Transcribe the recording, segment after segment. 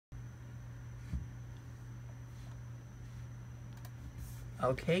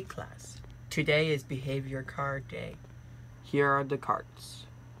Okay, class. Today is behavior card day. Here are the cards.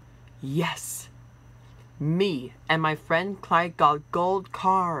 Yes! Me and my friend Clyde got gold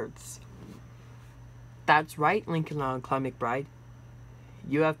cards. That's right, Lincoln Loud Clyde McBride.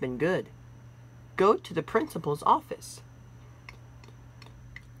 You have been good. Go to the principal's office.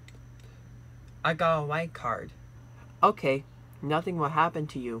 I got a white card. Okay, nothing will happen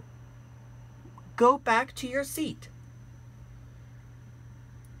to you. Go back to your seat.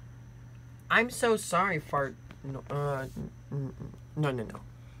 I'm so sorry for... No.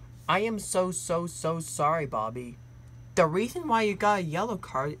 I am so sorry, Bobby. The reason why you got a yellow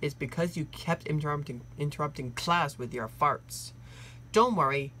card is because you kept interrupting class with your farts. Don't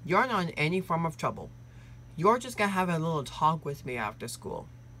worry, you're not in any form of trouble. You're just gonna have a little talk with me after school.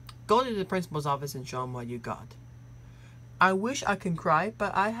 Go to the principal's office and show him what you got. I wish I could cry,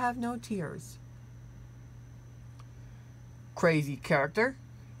 but I have no tears. Crazy character.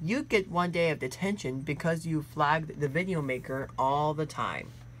 You get 1 day of detention because you flagged the video maker all the time.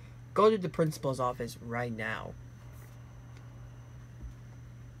 Go to the principal's office right now.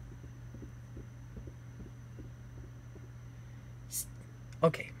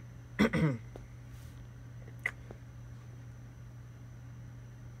 Okay.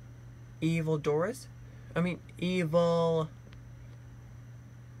 Evil Doris? Evil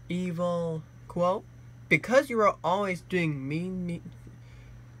Quo? Because you are always doing mean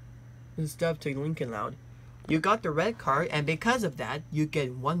stuff to Lincoln Loud, you got the red card, and because of that, you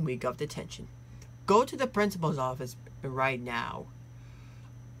get 1 week of detention. Go to the principal's office right now.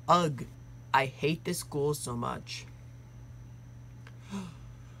 Ugh, I hate this school so much.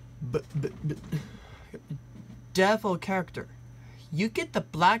 Devil character. You get the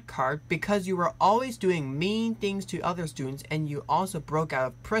black card because you were always doing mean things to other students, and you also broke out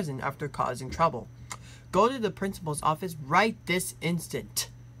of prison after causing trouble. Go to the principal's office right this instant.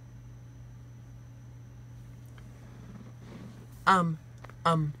 Can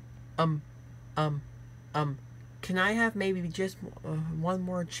I have maybe just one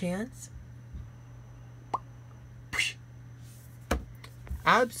more chance?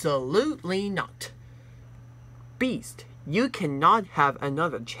 Absolutely not. Beast, you cannot have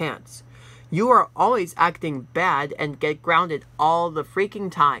another chance. You are always acting bad and get grounded all the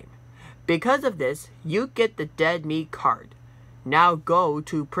freaking time. Because of this, you get the dead meat card. Now go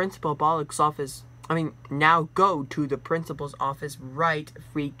to Principal Bollock's office. Now go to the principal's office right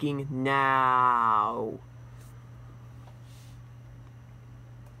freaking now.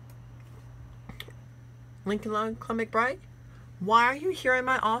 Lincoln Loud Clyde McBride? Why are you here in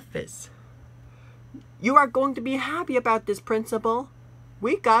my office? You are going to be happy about this, Principal.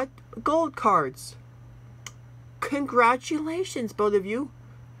 We got gold cards. Congratulations, both of you.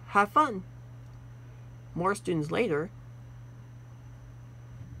 Have fun. More students later.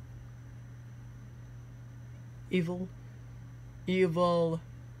 Evil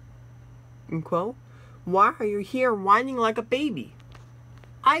Quo? Why are you here whining like a baby?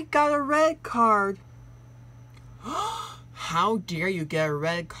 I got a red card. How dare you get a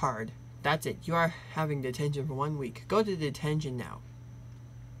red card? That's it. You are having detention for 1 week. Go to detention now.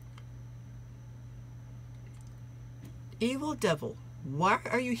 Evil devil. Why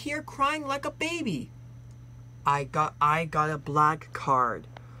are you here crying like a baby? I got a black card.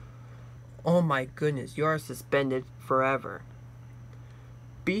 Oh my goodness, you are suspended forever.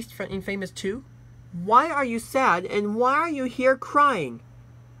 Beast from InFAMOUS 2? Why are you sad and why are you here crying?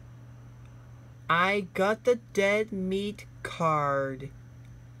 I got the dead meat card.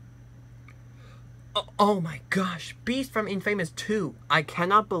 Oh my gosh, Beast from InFAMOUS 2. I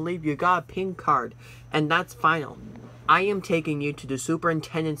cannot believe you got a pink card. And that's final. I am taking you to the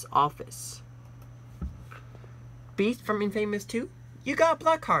superintendent's office. Beast from InFAMOUS 2? You got a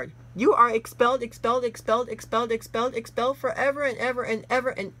black card. You are expelled forever and ever and ever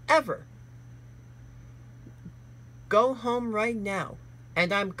and ever. Go home right now,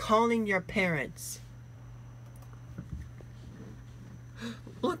 and I'm calling your parents.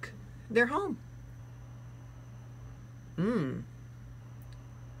 Look, they're home.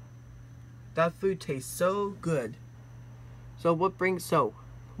 That food tastes so good. So what brings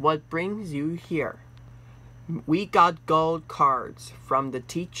you here? We got gold cards from the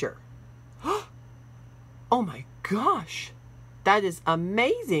teacher. Oh my gosh, that is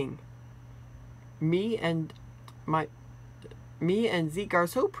amazing. Me and Zeke are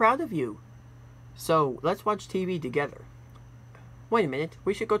so proud of you. So let's watch TV together. Wait a minute,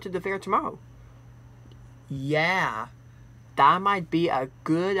 we should go to the fair tomorrow. Yeah, that might be a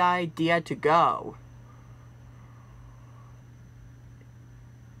good idea to go.